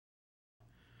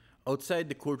Outside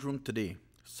the courtroom today,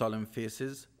 solemn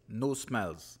faces, no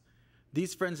smiles.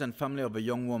 These friends and family of a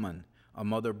young woman, a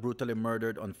mother brutally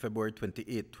murdered on February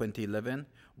 28, 2011,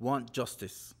 want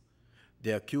justice.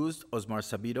 The accused, Osmar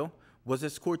Sabido, was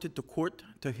escorted to court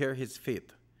to hear his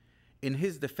fate. In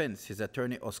his defense, his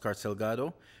attorney, Oscar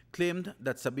Salgado, claimed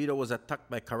that Sabido was attacked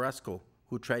by Carrasco,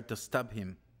 who tried to stab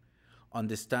him. On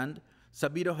the stand,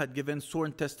 Sabido had given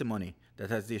sworn testimony that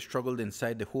as they struggled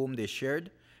inside the home they shared,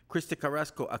 Christie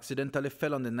Carrasco accidentally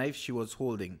fell on the knife she was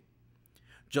holding.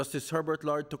 Justice Herbert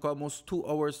Lord took almost 2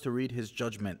 hours to read his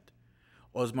judgment.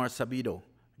 Osmar Sabido,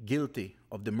 guilty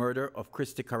of the murder of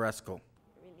Christie Carrasco.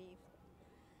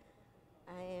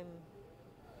 Relieved.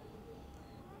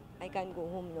 I can go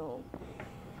home now.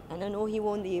 And I know he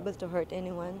won't be able to hurt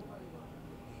anyone.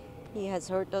 He has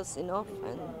hurt us enough,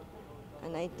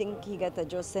 and I think he got a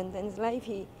just sentence life.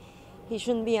 He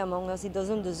shouldn't be among us. He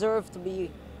doesn't deserve to be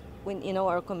in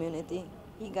our community.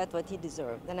 He got what he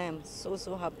deserved, and I am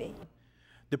so happy.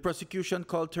 The prosecution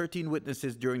called 13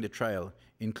 witnesses during the trial,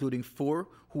 including 4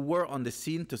 who were on the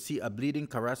scene to see a bleeding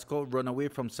Carrasco run away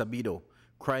from Sabido,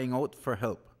 crying out for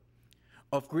help.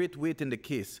 Of great weight in the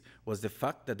case was the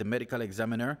fact that the medical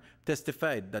examiner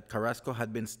testified that Carrasco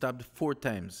had been stabbed 4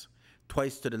 times,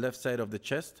 twice to the left side of the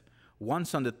chest,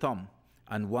 once on the thumb,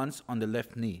 and once on the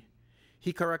left knee.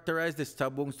 He characterized the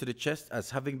stab wounds to the chest as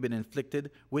having been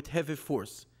inflicted with heavy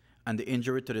force, and the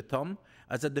injury to the thumb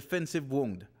as a defensive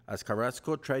wound, as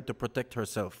Carrasco tried to protect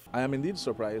herself. I am indeed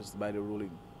surprised by the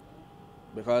ruling,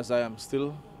 because I am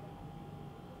still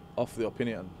of the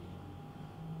opinion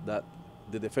that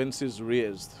the defenses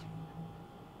raised,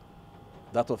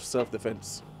 that of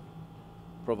self-defense,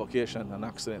 provocation, and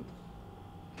accident.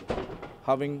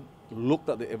 Having looked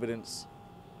at the evidence,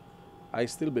 I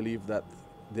still believe that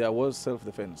there was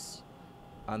self-defense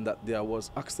and that there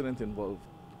was accident involved.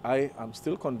 I am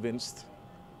still convinced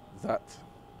that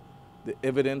the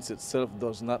evidence itself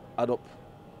does not add up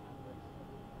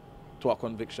to a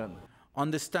conviction.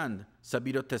 On the stand,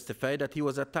 Sabido testified that he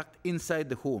was attacked inside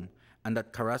the home and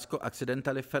that Carrasco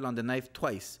accidentally fell on the knife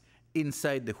twice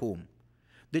inside the home.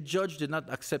 The judge did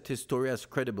not accept his story as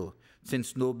credible,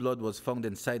 since no blood was found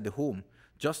inside the home,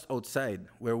 just outside,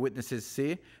 where witnesses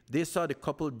say they saw the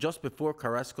couple just before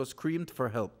Carrasco screamed for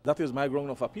help. That is my ground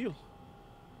of appeal.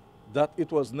 That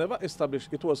it was never established.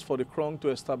 It was for the Crown to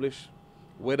establish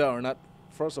whether or not,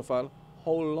 first of all,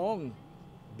 how long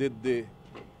did the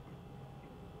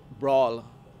brawl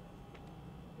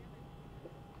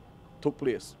took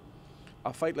place.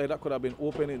 A fight like that could have been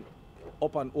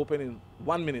up and open in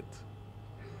 1 minute.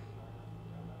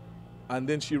 And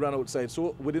then she ran outside.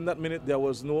 So within that minute, there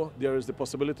is the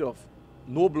possibility of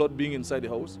no blood being inside the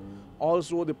house.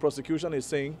 Also, the prosecution is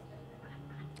saying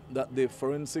that the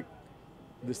forensic,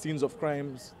 the scenes of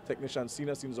crimes technician,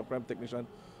 senior scenes of crime technician,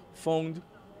 found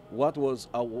what was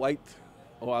a white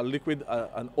or a liquid,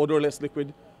 an odorless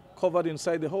liquid, covered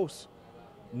inside the house.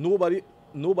 Nobody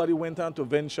went on to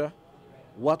venture.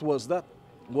 What was that?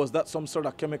 Was that some sort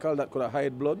of chemical that could have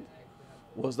hide blood?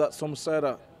 Was that some sort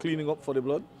of cleaning up for the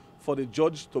blood? For the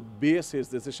judge to base his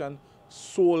decision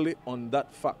solely on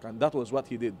that fact, and that was what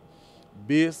he did.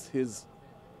 Base his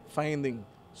finding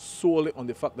solely on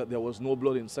the fact that there was no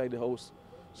blood inside the house,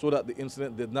 so that the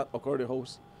incident did not occur in the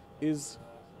house, is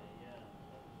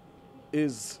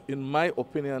in my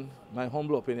opinion, my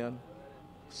humble opinion,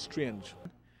 strange.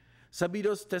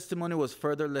 Sabido's testimony was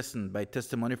further lessened by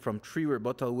testimony from 3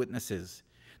 rebuttal witnesses.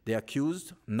 The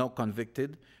accused, now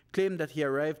convicted, claimed that he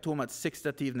arrived home at 6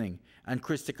 that evening and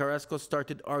Christie Carrasco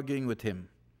started arguing with him,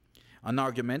 an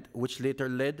argument which later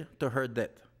led to her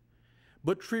death.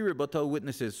 But 3 rebuttal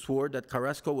witnesses swore that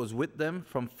Carrasco was with them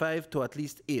from 5 to at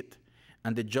least 8,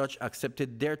 and the judge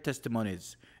accepted their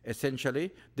testimonies,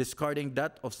 essentially discarding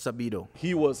that of Sabido.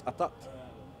 He was attacked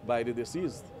by the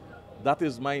deceased. That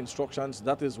is my instructions.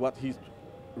 That is what he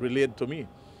relayed to me.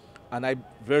 And I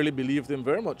verily believed him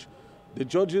very much. The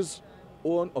judge's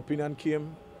own opinion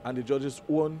came, and the judge's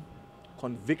own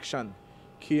conviction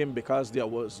came because there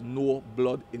was no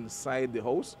blood inside the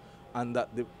house, and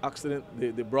that the accident,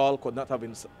 the brawl could not have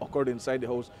occurred inside the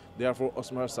house. Therefore,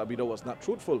 Osmar Sabido was not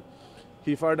truthful.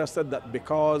 He further said that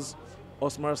because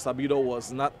Osmar Sabido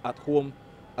was not at home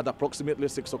at approximately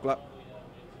 6 o'clock,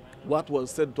 what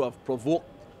was said to have provoked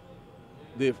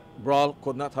the brawl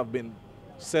could not have been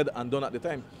said and done at the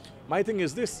time. My thing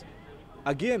is this,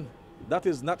 again, that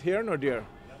is not here nor there,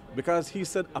 because he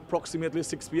said approximately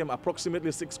 6 p.m.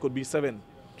 Approximately 6 could be 7.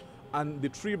 And the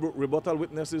 3 rebuttal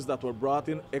witnesses that were brought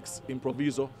in ex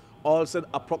improviso all said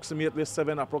approximately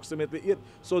 7, approximately 8.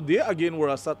 So they again were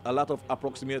a lot of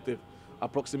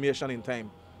approximation in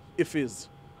time. If is,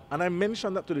 And I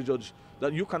mentioned that to the judge,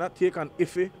 that you cannot take an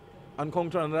iffy and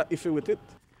counter another iffy with it.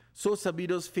 So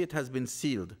Sabido's fate has been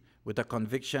sealed with a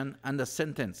conviction and a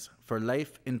sentence for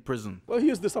life in prison. Well, he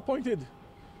is disappointed.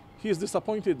 He is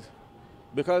disappointed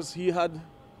because he had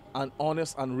an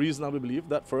honest and reasonable belief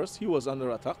that first he was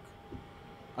under attack,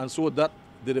 and so that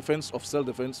the defense of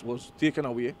self-defense was taken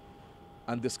away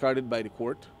and discarded by the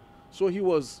court. So he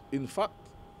was, in fact,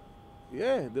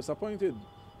 disappointed.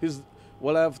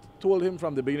 Well, I've told him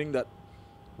from the beginning that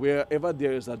wherever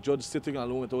there is a judge sitting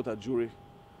alone without a jury,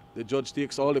 the judge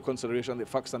takes all the consideration, the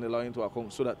facts and the law into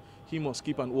account, so that he must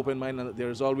keep an open mind and that there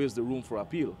is always the room for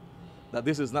appeal. That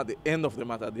this is not the end of the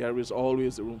matter, there is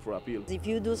always the room for appeal. If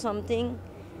you do something,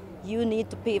 you need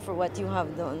to pay for what you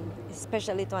have done,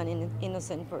 especially to an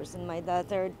innocent person. My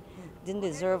daughter didn't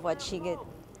deserve what she get.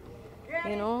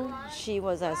 You know, she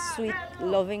was a sweet,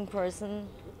 loving person.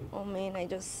 Oh man, I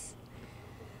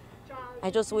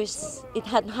just wish it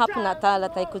hadn't happened at all,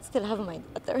 that I could still have my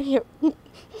daughter here.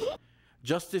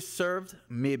 Justice served,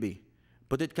 maybe,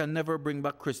 but it can never bring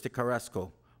back Christie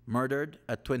Carrasco, murdered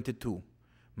at 22.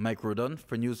 Mike Rodon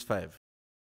for News 5.